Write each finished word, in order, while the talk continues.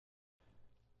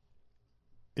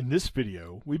In this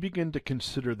video, we begin to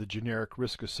consider the generic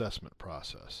risk assessment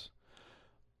process.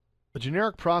 A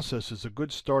generic process is a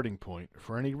good starting point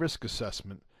for any risk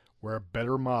assessment where a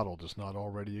better model does not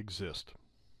already exist.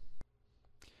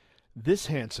 This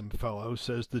handsome fellow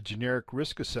says the generic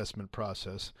risk assessment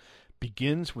process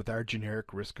begins with our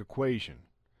generic risk equation.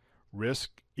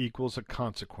 Risk equals a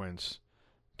consequence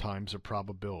times a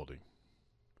probability.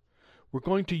 We're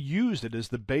going to use it as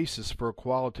the basis for a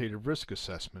qualitative risk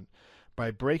assessment by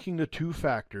breaking the two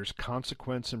factors,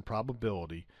 consequence and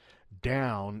probability,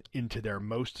 down into their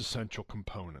most essential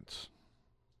components.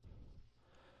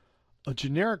 A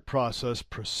generic process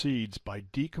proceeds by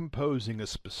decomposing a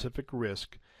specific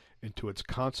risk into its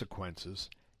consequences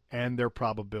and their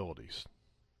probabilities.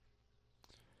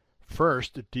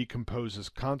 First, it decomposes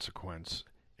consequence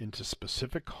into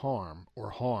specific harm or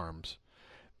harms,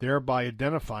 thereby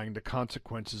identifying the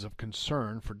consequences of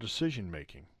concern for decision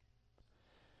making.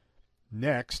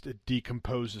 Next, it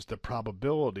decomposes the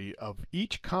probability of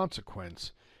each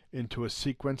consequence into a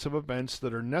sequence of events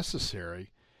that are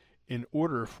necessary in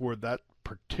order for that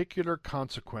particular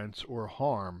consequence or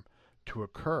harm to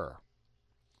occur.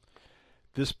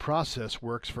 This process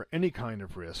works for any kind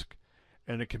of risk,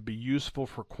 and it can be useful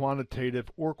for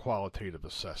quantitative or qualitative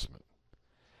assessment.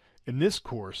 In this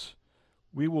course,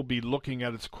 we will be looking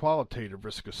at its qualitative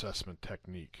risk assessment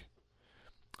technique.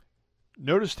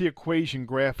 Notice the equation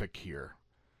graphic here.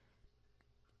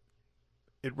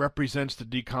 It represents the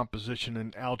decomposition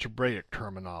in algebraic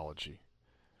terminology.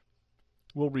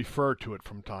 We'll refer to it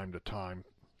from time to time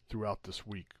throughout this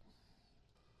week.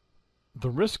 The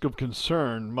risk of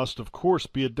concern must of course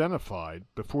be identified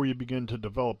before you begin to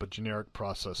develop a generic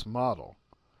process model.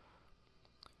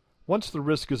 Once the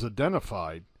risk is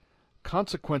identified,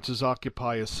 consequences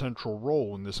occupy a central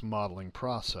role in this modeling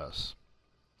process.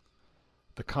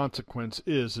 The consequence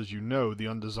is, as you know, the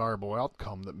undesirable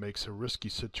outcome that makes a risky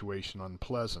situation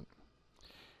unpleasant.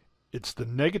 It's the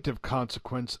negative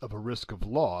consequence of a risk of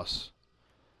loss,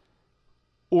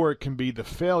 or it can be the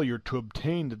failure to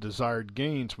obtain the desired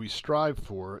gains we strive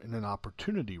for in an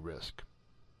opportunity risk.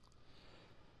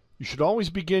 You should always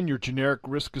begin your generic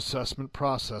risk assessment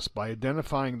process by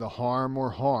identifying the harm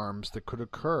or harms that could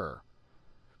occur.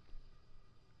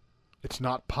 It's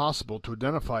not possible to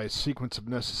identify a sequence of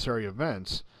necessary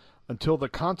events until the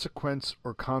consequence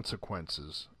or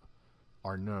consequences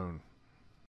are known.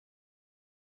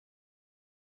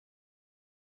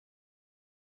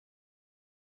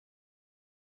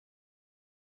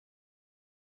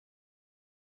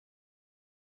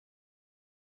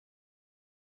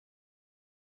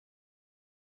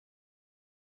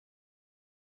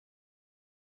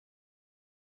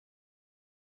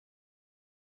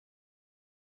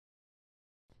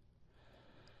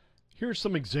 Here are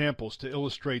some examples to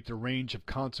illustrate the range of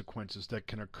consequences that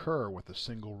can occur with a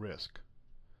single risk.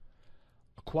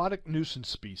 Aquatic nuisance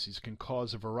species can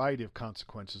cause a variety of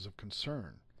consequences of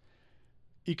concern.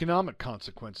 Economic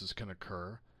consequences can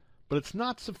occur, but it's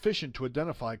not sufficient to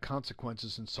identify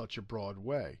consequences in such a broad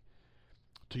way.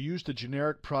 To use the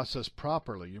generic process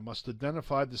properly, you must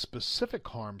identify the specific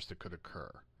harms that could occur.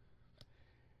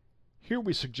 Here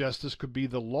we suggest this could be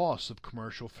the loss of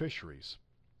commercial fisheries.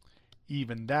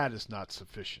 Even that is not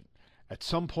sufficient. At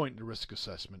some point in the risk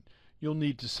assessment, you'll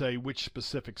need to say which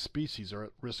specific species are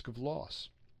at risk of loss.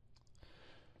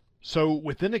 So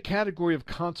within a category of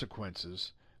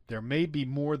consequences, there may be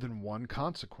more than one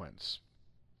consequence.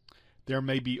 There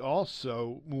may be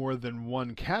also more than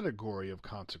one category of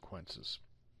consequences.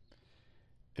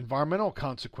 Environmental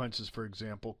consequences, for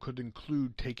example, could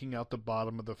include taking out the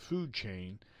bottom of the food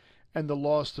chain and the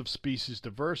loss of species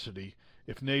diversity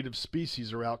if native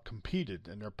species are outcompeted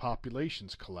and their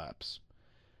populations collapse.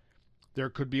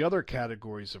 There could be other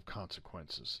categories of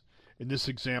consequences. In this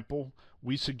example,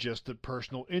 we suggest that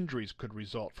personal injuries could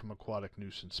result from aquatic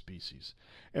nuisance species,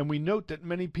 and we note that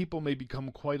many people may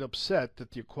become quite upset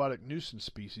that the aquatic nuisance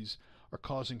species are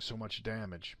causing so much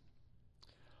damage.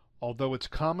 Although it's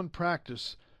common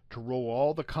practice to roll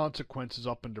all the consequences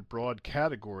up into broad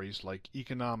categories like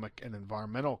economic and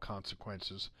environmental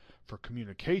consequences for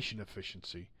communication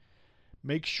efficiency,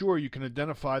 make sure you can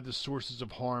identify the sources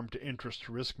of harm to interest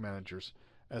risk managers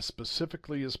as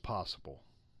specifically as possible.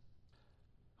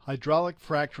 Hydraulic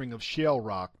fracturing of shale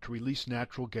rock to release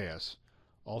natural gas,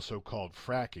 also called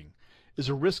fracking, is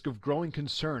a risk of growing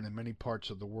concern in many parts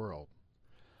of the world.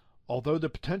 Although the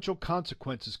potential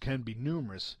consequences can be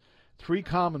numerous, three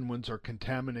common ones are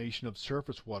contamination of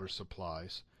surface water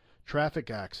supplies, traffic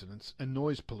accidents, and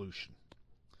noise pollution.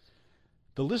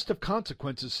 The list of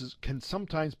consequences can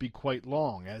sometimes be quite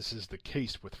long, as is the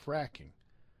case with fracking.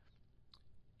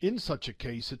 In such a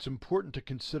case, it's important to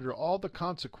consider all the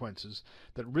consequences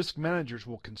that risk managers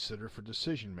will consider for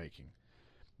decision making.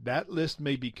 That list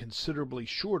may be considerably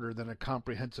shorter than a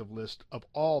comprehensive list of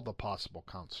all the possible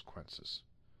consequences.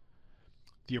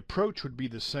 The approach would be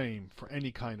the same for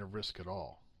any kind of risk at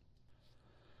all.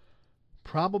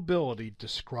 Probability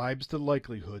describes the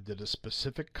likelihood that a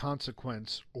specific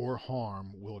consequence or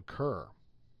harm will occur.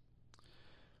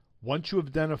 Once you have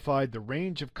identified the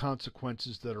range of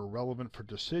consequences that are relevant for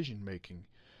decision making,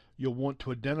 you'll want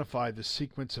to identify the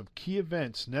sequence of key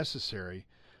events necessary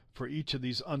for each of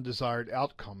these undesired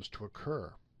outcomes to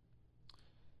occur.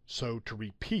 So, to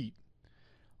repeat,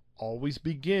 always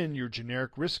begin your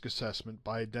generic risk assessment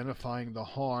by identifying the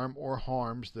harm or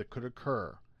harms that could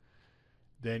occur.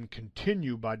 Then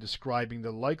continue by describing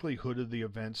the likelihood of the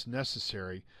events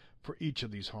necessary for each of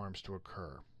these harms to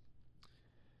occur.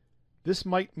 This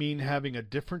might mean having a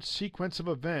different sequence of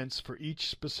events for each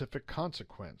specific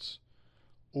consequence,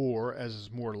 or, as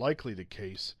is more likely the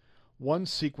case, one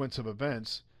sequence of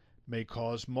events may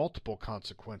cause multiple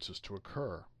consequences to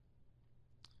occur.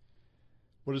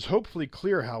 What is hopefully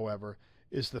clear, however,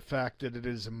 is the fact that it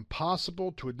is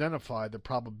impossible to identify the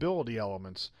probability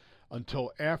elements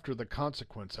until after the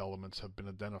consequence elements have been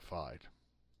identified.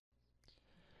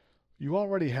 You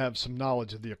already have some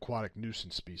knowledge of the aquatic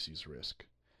nuisance species risk.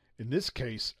 In this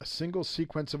case, a single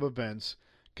sequence of events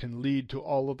can lead to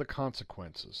all of the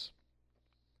consequences.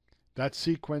 That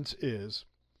sequence is: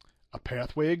 a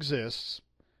pathway exists,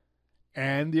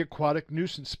 and the aquatic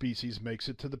nuisance species makes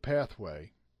it to the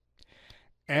pathway,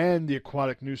 and the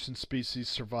aquatic nuisance species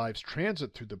survives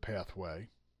transit through the pathway,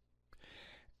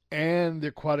 and the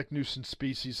aquatic nuisance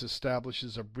species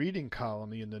establishes a breeding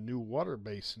colony in the new water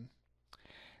basin,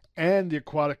 and the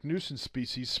aquatic nuisance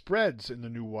species spreads in the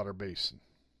new water basin.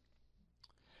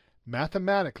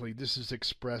 Mathematically, this is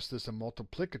expressed as a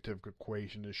multiplicative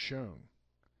equation as shown.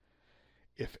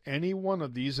 If any one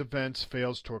of these events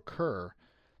fails to occur,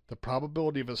 the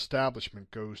probability of establishment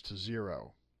goes to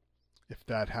 0. If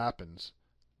that happens,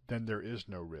 then there is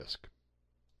no risk.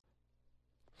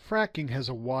 Fracking has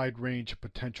a wide range of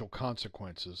potential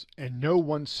consequences, and no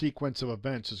one sequence of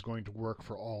events is going to work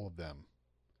for all of them.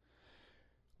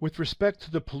 With respect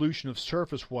to the pollution of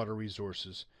surface water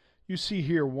resources, you see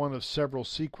here one of several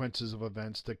sequences of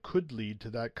events that could lead to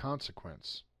that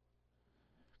consequence.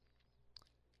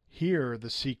 Here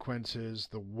the sequence is: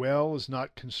 the well is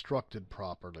not constructed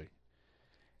properly,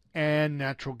 and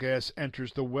natural gas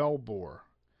enters the well bore,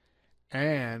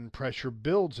 and pressure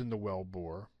builds in the well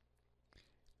bore,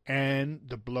 and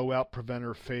the blowout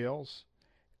preventer fails,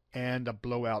 and a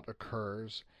blowout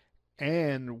occurs,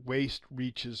 and waste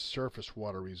reaches surface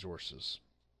water resources.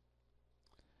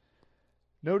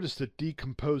 Notice that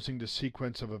decomposing the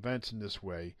sequence of events in this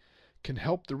way can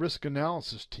help the risk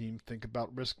analysis team think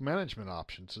about risk management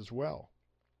options as well.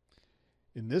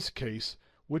 In this case,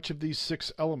 which of these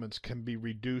 6 elements can be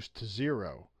reduced to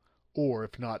 0, or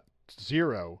if not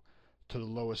 0, to the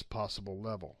lowest possible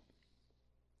level?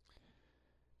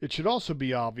 It should also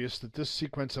be obvious that this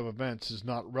sequence of events is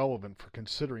not relevant for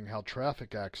considering how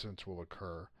traffic accidents will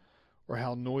occur or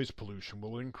how noise pollution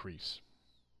will increase.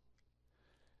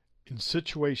 In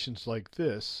situations like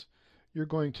this, you're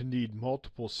going to need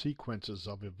multiple sequences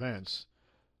of events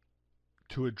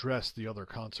to address the other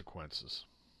consequences.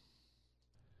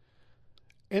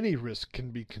 Any risk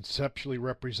can be conceptually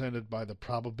represented by the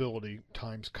probability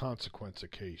times consequence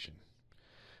equation.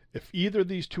 If either of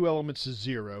these 2 elements is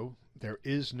 0, there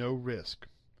is no risk.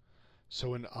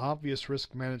 So an obvious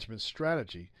risk management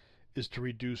strategy is to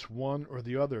reduce one or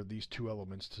the other of these 2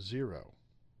 elements to 0.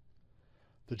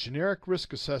 The generic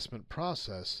risk assessment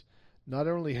process not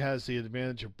only has the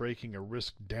advantage of breaking a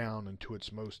risk down into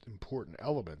its most important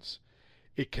elements,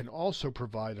 it can also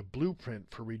provide a blueprint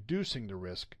for reducing the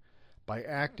risk by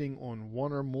acting on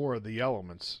one or more of the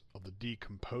elements of the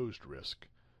decomposed risk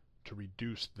to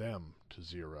reduce them to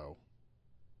 0.